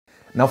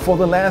Now for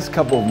the last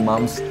couple of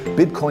months,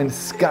 Bitcoin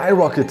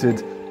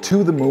skyrocketed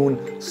to the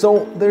moon,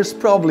 so there's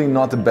probably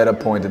not a better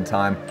point in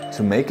time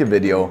to make a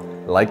video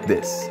like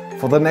this.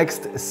 For the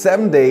next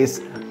 7 days,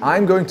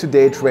 I'm going to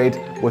day trade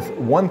with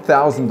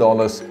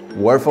 $1,000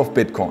 worth of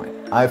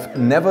Bitcoin. I've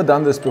never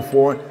done this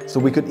before, so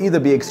we could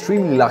either be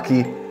extremely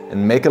lucky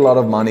and make a lot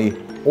of money,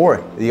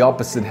 or the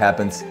opposite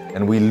happens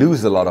and we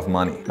lose a lot of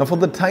money. Now for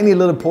the tiny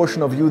little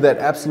portion of you that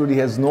absolutely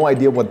has no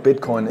idea what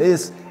Bitcoin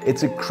is,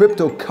 it's a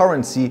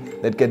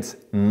cryptocurrency that gets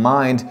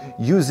mined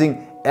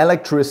using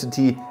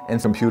electricity and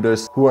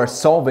computers who are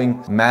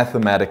solving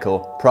mathematical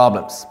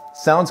problems.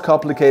 Sounds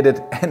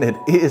complicated, and it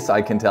is,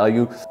 I can tell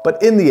you,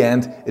 but in the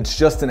end, it's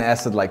just an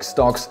asset like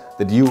stocks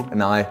that you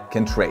and I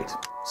can trade.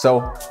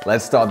 So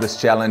let's start this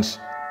challenge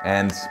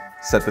and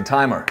set the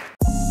timer.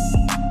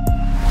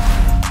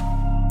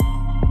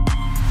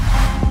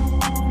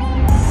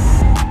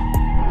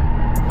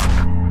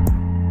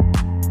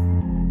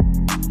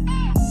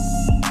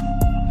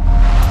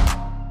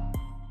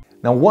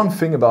 Now, one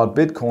thing about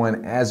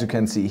Bitcoin, as you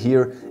can see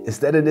here, is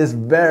that it is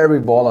very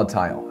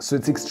volatile. So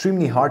it's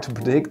extremely hard to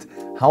predict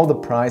how the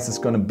price is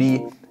going to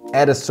be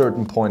at a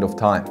certain point of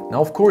time.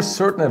 Now, of course,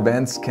 certain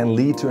events can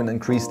lead to an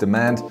increased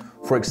demand.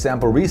 For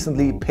example,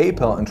 recently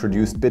PayPal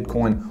introduced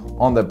Bitcoin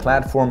on their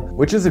platform,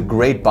 which is a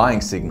great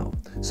buying signal.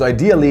 So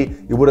ideally,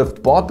 you would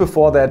have bought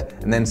before that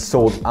and then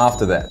sold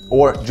after that,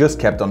 or just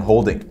kept on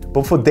holding.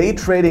 But for day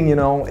trading,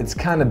 it's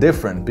kind of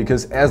different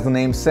because, as the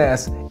name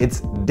says,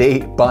 it's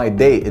day by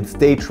day, it's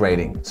day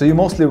trading. So you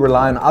mostly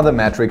rely on other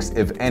metrics,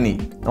 if any.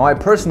 Now, I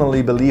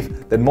personally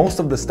believe that most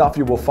of the stuff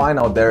you will find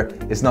out there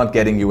is not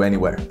getting you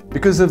anywhere.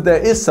 Because if there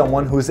is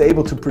someone who is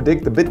able to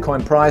predict the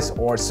Bitcoin price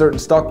or certain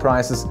stock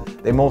prices,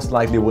 they most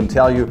likely wouldn't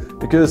tell you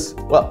because,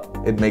 well,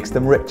 it makes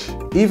them rich.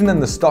 Even in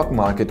the stock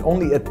market,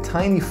 only a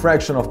tiny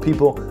fraction of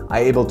people are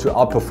able to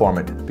outperform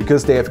it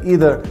because they have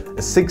either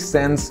a sixth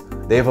sense,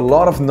 they have a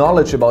lot of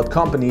knowledge about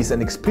companies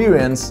and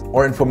experience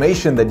or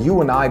information that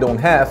you and I don't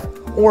have,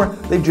 or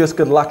they just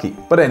got lucky.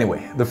 But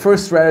anyway, the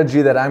first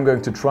strategy that I'm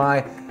going to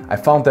try, I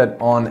found that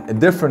on a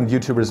different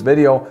YouTuber's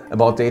video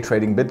about day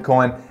trading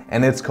Bitcoin,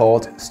 and it's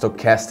called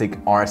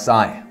Stochastic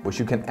RSI, which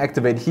you can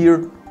activate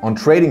here on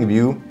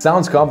TradingView.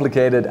 Sounds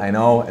complicated, I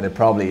know, and it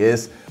probably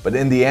is, but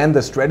in the end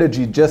the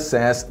strategy just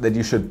says that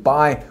you should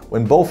buy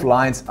when both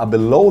lines are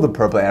below the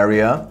purple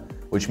area,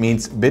 which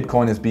means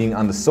Bitcoin is being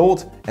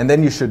undersold, and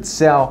then you should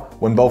sell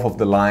when both of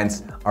the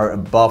lines are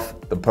above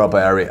the purple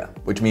area,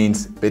 which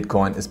means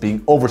Bitcoin is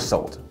being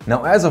oversold.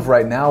 Now, as of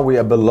right now, we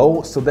are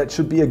below, so that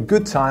should be a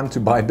good time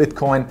to buy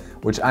Bitcoin,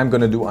 which I'm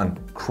gonna do on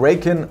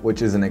Kraken,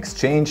 which is an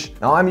exchange.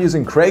 Now, I'm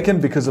using Kraken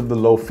because of the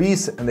low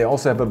fees, and they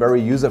also have a very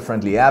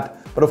user-friendly app,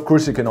 but of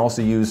course you can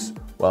also use,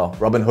 well,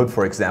 Robinhood,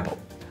 for example.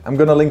 I'm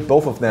gonna link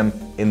both of them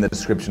in the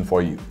description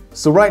for you.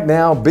 So right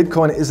now,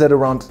 Bitcoin is at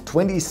around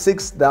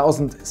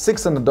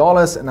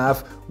 $26,600 and I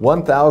have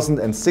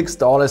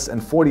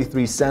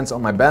 $1,006.43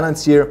 on my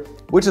balance here,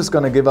 which is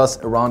gonna give us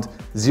around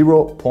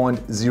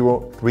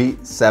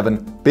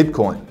 0.037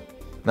 Bitcoin.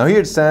 Now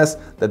here it says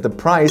that the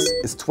price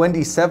is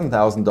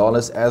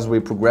 $27,000 as we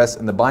progress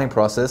in the buying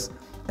process.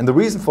 And the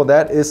reason for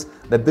that is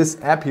that this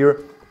app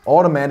here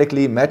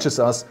automatically matches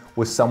us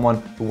with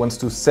someone who wants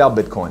to sell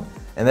Bitcoin.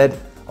 And that,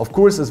 of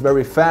course, is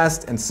very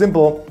fast and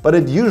simple, but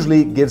it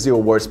usually gives you a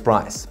worse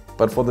price.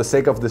 But for the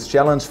sake of this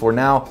challenge for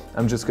now,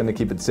 I'm just gonna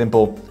keep it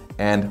simple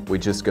and we're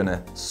just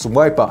gonna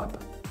swipe up.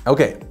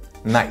 Okay,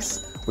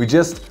 nice. We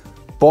just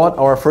bought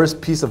our first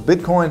piece of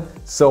Bitcoin,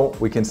 so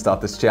we can start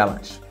this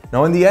challenge.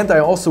 Now in the end, I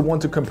also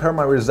want to compare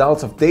my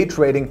results of day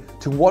trading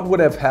to what would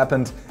have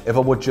happened if I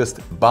would just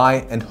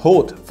buy and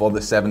hold for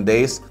the 7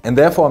 days. And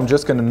therefore, I'm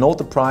just gonna note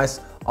the price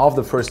of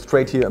the first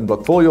trade here in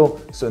Blockfolio,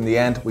 so in the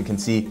end we can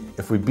see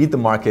if we beat the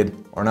market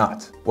or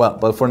not. Well,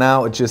 but for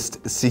now it just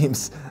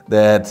seems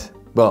that,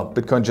 well,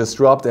 Bitcoin just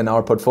dropped and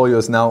our portfolio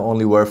is now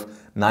only worth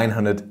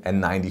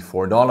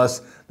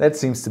 $994. That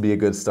seems to be a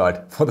good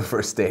start for the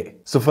first day.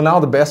 So for now,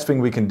 the best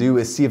thing we can do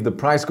is see if the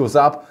price goes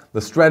up,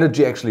 the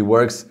strategy actually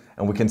works,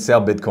 and we can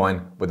sell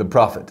Bitcoin with a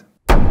profit.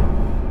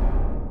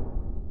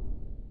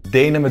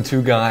 Day number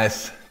 2,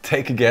 guys.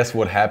 Take a guess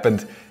what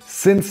happened.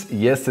 Since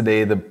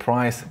yesterday, the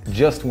price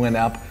just went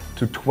up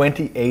to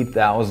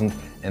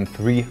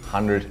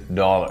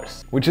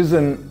 $28,300, which is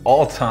an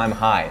all-time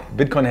high.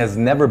 Bitcoin has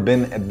never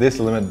been at this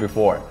limit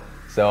before,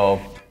 so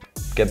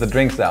get the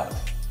drinks out.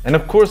 And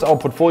of course, our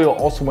portfolio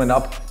also went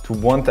up to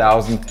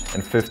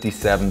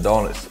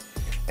 $1,057.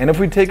 And if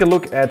we take a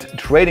look at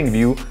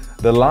TradingView,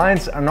 the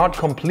lines are not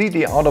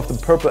completely out of the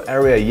purple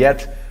area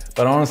yet,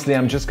 but honestly,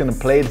 I'm just gonna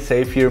play it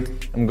safe here.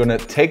 I'm gonna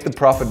take the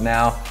profit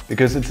now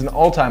because it's an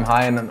all-time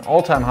high, and an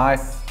all-time high,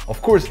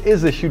 of course,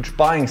 is a huge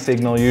buying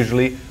signal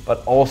usually,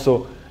 but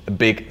also a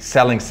big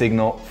selling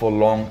signal for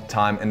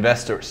long-time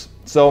investors.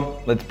 So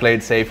let's play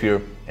it safe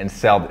here and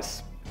sell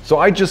this. So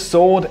I just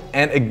sold,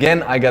 and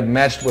again I got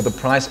matched with a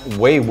price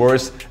way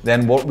worse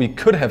than what we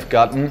could have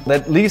gotten.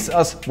 That leaves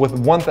us with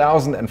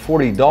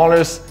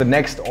 $1,040. The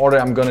next order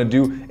I'm gonna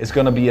do is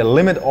gonna be a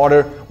limit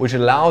order, which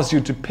allows you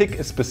to pick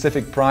a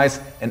specific price,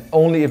 and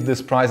only if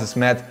this price is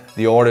met,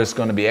 the order is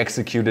going to be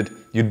executed.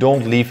 You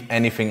don't leave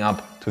anything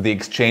up to the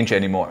exchange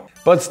anymore.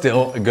 But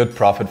still a good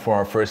profit for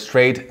our first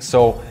trade.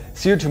 So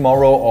see you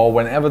tomorrow or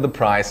whenever the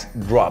price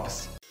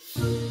drops.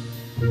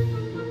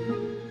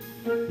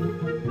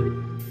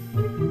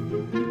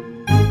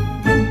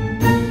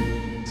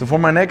 So for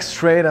my next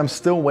trade, I'm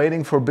still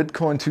waiting for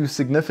Bitcoin to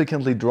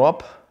significantly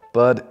drop.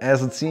 But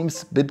as it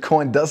seems,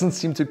 Bitcoin doesn't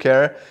seem to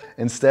care.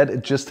 Instead,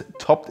 it just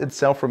topped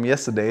itself from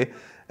yesterday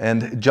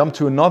and jumped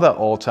to another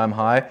all-time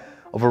high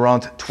of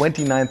around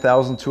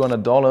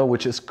 $29,200,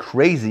 which is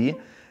crazy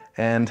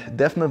and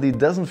definitely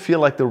doesn't feel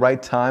like the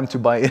right time to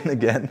buy in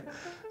again.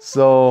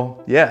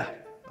 So yeah,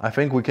 I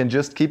think we can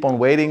just keep on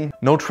waiting.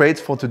 No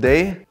trades for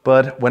today,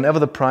 but whenever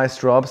the price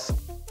drops.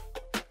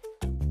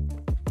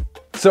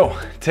 So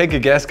take a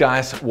guess,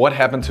 guys, what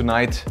happened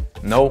tonight?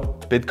 No,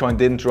 Bitcoin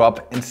didn't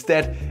drop.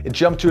 Instead, it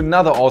jumped to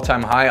another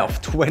all-time high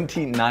of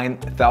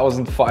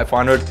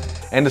 29,500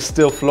 and is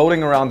still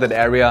floating around that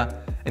area.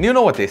 And you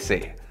know what they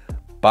say,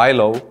 buy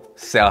low,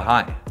 sell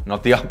high,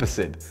 not the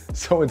opposite.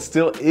 So it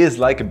still is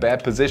like a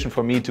bad position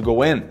for me to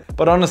go in.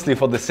 But honestly,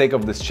 for the sake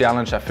of this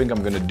challenge, I think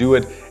I'm gonna do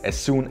it as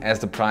soon as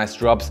the price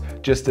drops,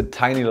 just a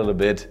tiny little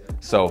bit.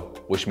 So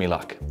wish me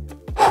luck.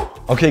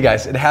 Okay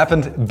guys, it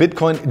happened.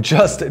 Bitcoin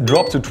just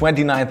dropped to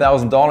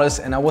 $29,000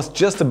 and I was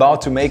just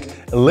about to make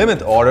a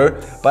limit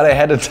order, but I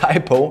had a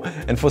typo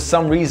and for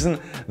some reason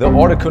the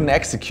order couldn't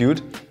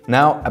execute.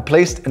 Now I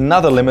placed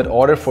another limit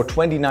order for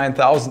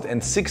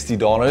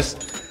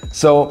 $29,060.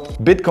 So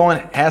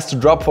Bitcoin has to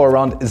drop for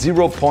around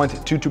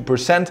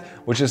 0.22%,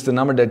 which is the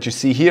number that you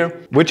see here,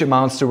 which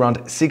amounts to around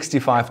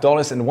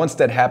 $65. And once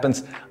that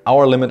happens,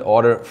 our limit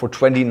order for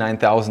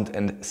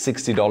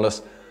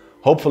 $29,060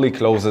 hopefully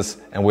closes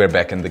and we're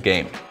back in the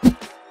game.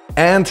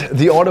 And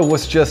the order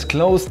was just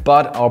closed,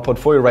 but our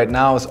portfolio right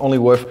now is only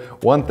worth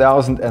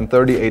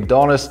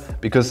 $1,038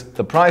 because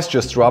the price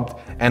just dropped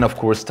and of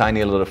course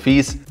tiny little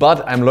fees.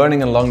 But I'm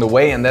learning along the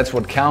way and that's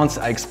what counts.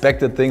 I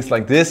expected things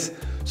like this.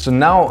 So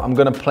now I'm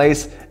gonna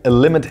place a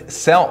limit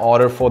sell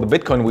order for the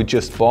Bitcoin we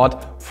just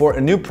bought for a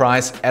new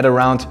price at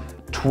around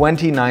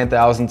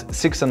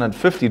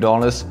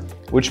 $29,650.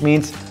 Which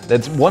means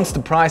that once the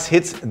price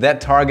hits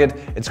that target,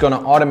 it's gonna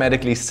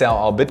automatically sell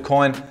our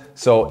Bitcoin.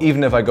 So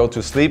even if I go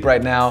to sleep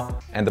right now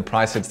and the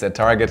price hits that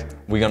target,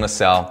 we're gonna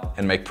sell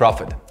and make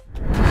profit.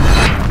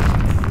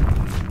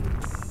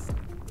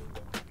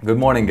 Good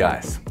morning,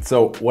 guys.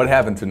 So what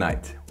happened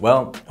tonight?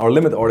 Well, our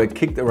limit order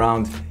kicked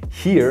around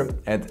here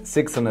at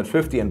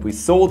 650 and we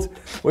sold,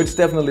 which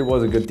definitely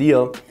was a good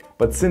deal.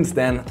 But since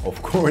then,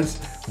 of course,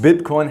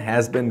 Bitcoin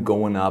has been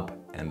going up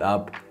and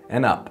up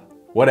and up.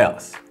 What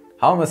else?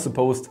 How am I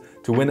supposed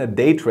to win a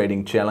day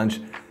trading challenge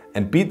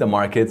and beat the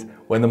market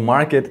when the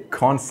market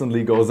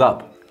constantly goes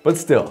up? But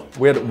still,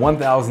 we're at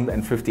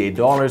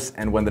 $1,058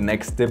 and when the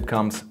next dip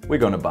comes, we're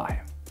gonna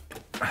buy.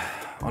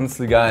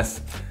 Honestly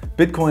guys,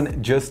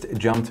 Bitcoin just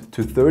jumped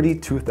to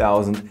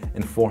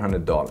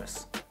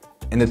 $32,400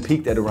 and it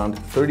peaked at around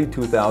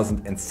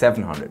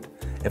 $32,700.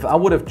 If I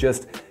would have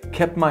just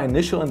kept my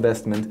initial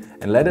investment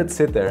and let it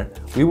sit there,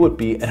 we would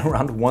be at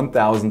around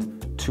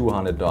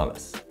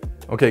 $1,200.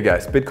 Okay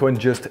guys, Bitcoin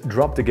just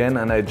dropped again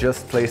and I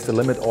just placed a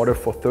limit order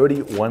for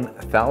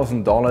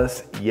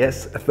 $31,000.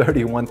 Yes,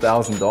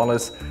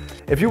 $31,000.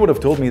 If you would have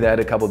told me that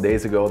a couple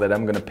days ago that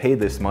I'm gonna pay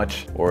this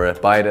much or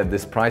buy it at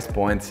this price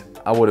point,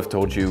 I would have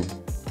told you,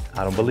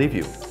 I don't believe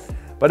you.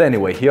 But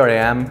anyway, here I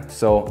am.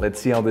 So let's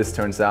see how this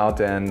turns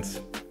out and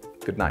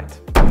good night.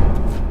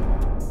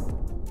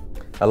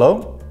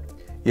 Hello?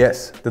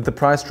 Yes, did the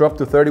price drop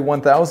to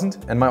 31,000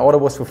 and my order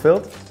was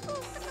fulfilled?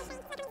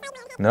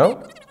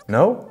 No?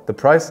 No, the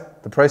price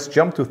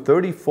jumped to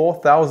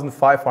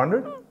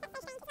 34,500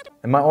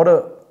 and my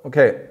order,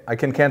 okay, I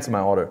can cancel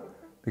my order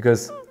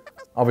because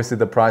obviously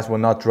the price will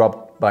not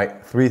drop by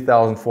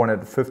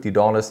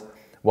 $3,450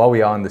 while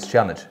we are on this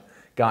challenge.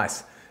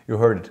 Guys, you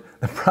heard it.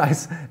 The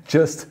price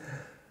just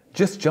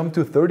jumped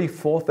to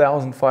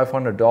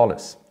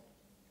 $34,500.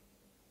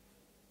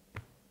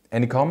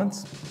 Any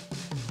comments?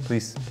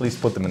 Please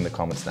put them in the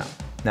comments now.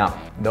 Now,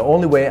 the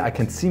only way I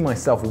can see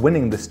myself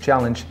winning this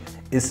challenge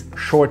is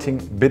shorting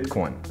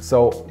Bitcoin.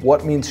 So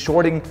what means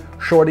shorting?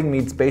 Shorting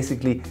means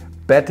basically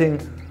betting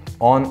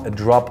on a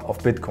drop of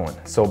Bitcoin.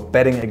 So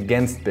betting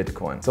against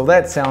Bitcoin. So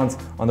that sounds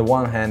on the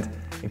one hand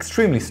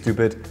extremely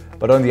stupid,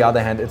 but on the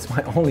other hand, it's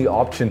my only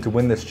option to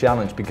win this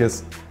challenge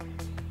because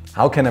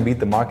how can I beat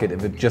the market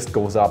if it just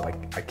goes up?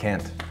 I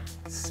can't.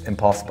 It's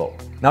impossible.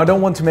 Now I don't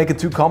want to make it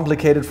too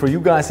complicated for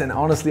you guys and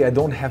honestly I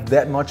don't have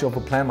that much of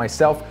a plan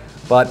myself.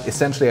 But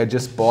essentially I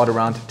just bought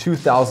around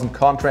 2,000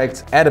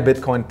 contracts at a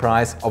Bitcoin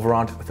price of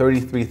around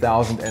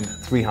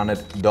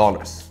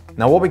 $33,300.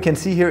 Now what we can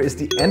see here is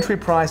the entry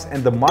price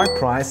and the mark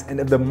price, and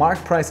if the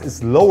mark price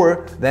is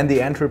lower than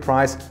the entry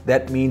price,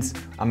 that means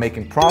I'm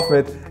making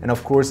profit, and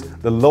of course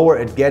the lower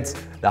it gets,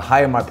 the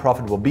higher my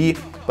profit will be.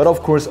 But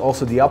of course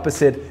also the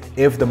opposite,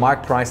 if the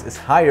mark price is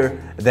higher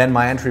than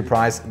my entry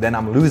price, then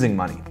I'm losing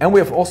money. And we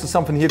have also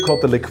something here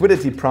called the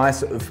liquidity price.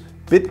 So if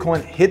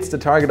Bitcoin hits the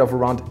target of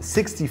around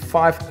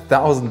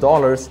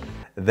 $65,000,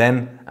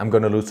 then I'm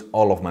gonna lose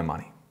all of my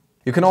money.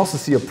 You can also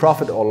see a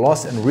profit or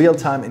loss in real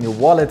time in your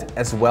wallet,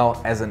 as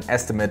well as an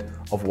estimate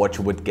of what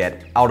you would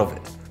get out of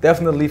it.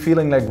 Definitely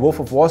feeling like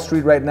Wolf of Wall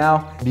Street right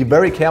now. Be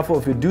very careful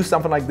if you do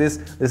something like this.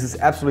 This is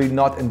absolutely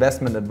not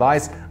investment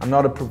advice. I'm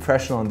not a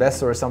professional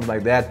investor or something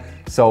like that.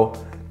 So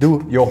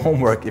do your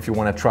homework if you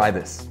want to try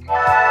this.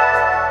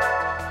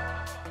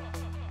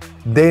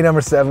 Day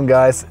number 7,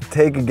 guys.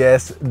 Take a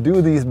guess.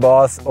 Do these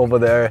bars over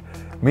there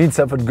mean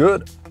something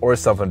good or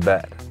something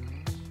bad?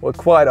 Well,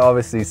 quite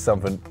obviously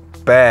something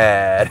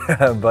bad,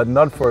 but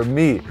not for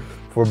me,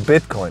 for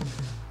Bitcoin.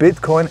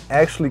 Bitcoin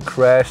actually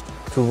crashed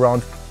to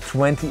around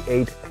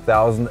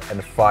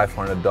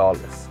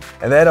 $28,500.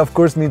 And that of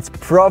course means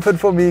profit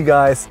for me,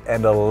 guys,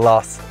 and a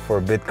loss for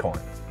Bitcoin.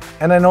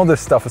 And I know this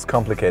stuff is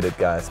complicated,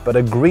 guys, but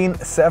a green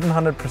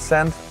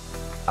 700%,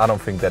 I don't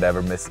think that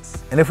ever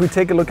misses. And if we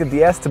take a look at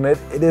the estimate,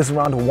 it is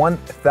around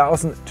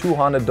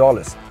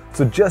 $1,200.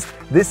 So just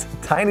this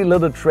tiny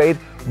little trade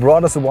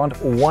brought us around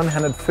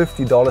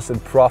 $150 in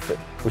profit,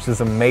 which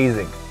is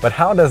amazing. But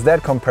how does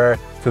that compare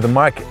to the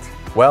market?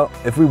 Well,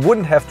 if we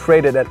wouldn't have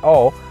traded at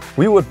all,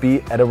 we would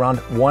be at around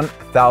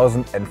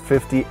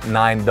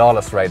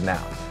 $1,059 right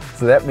now.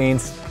 So that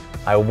means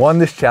I won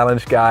this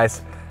challenge,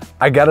 guys.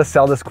 I gotta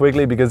sell this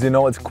quickly because you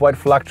know it's quite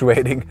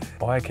fluctuating.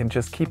 Or I can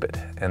just keep it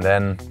and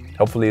then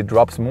hopefully it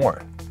drops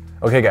more.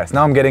 Okay guys,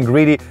 now I'm getting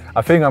greedy.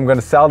 I think I'm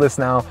gonna sell this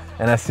now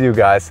and I see you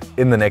guys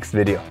in the next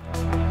video.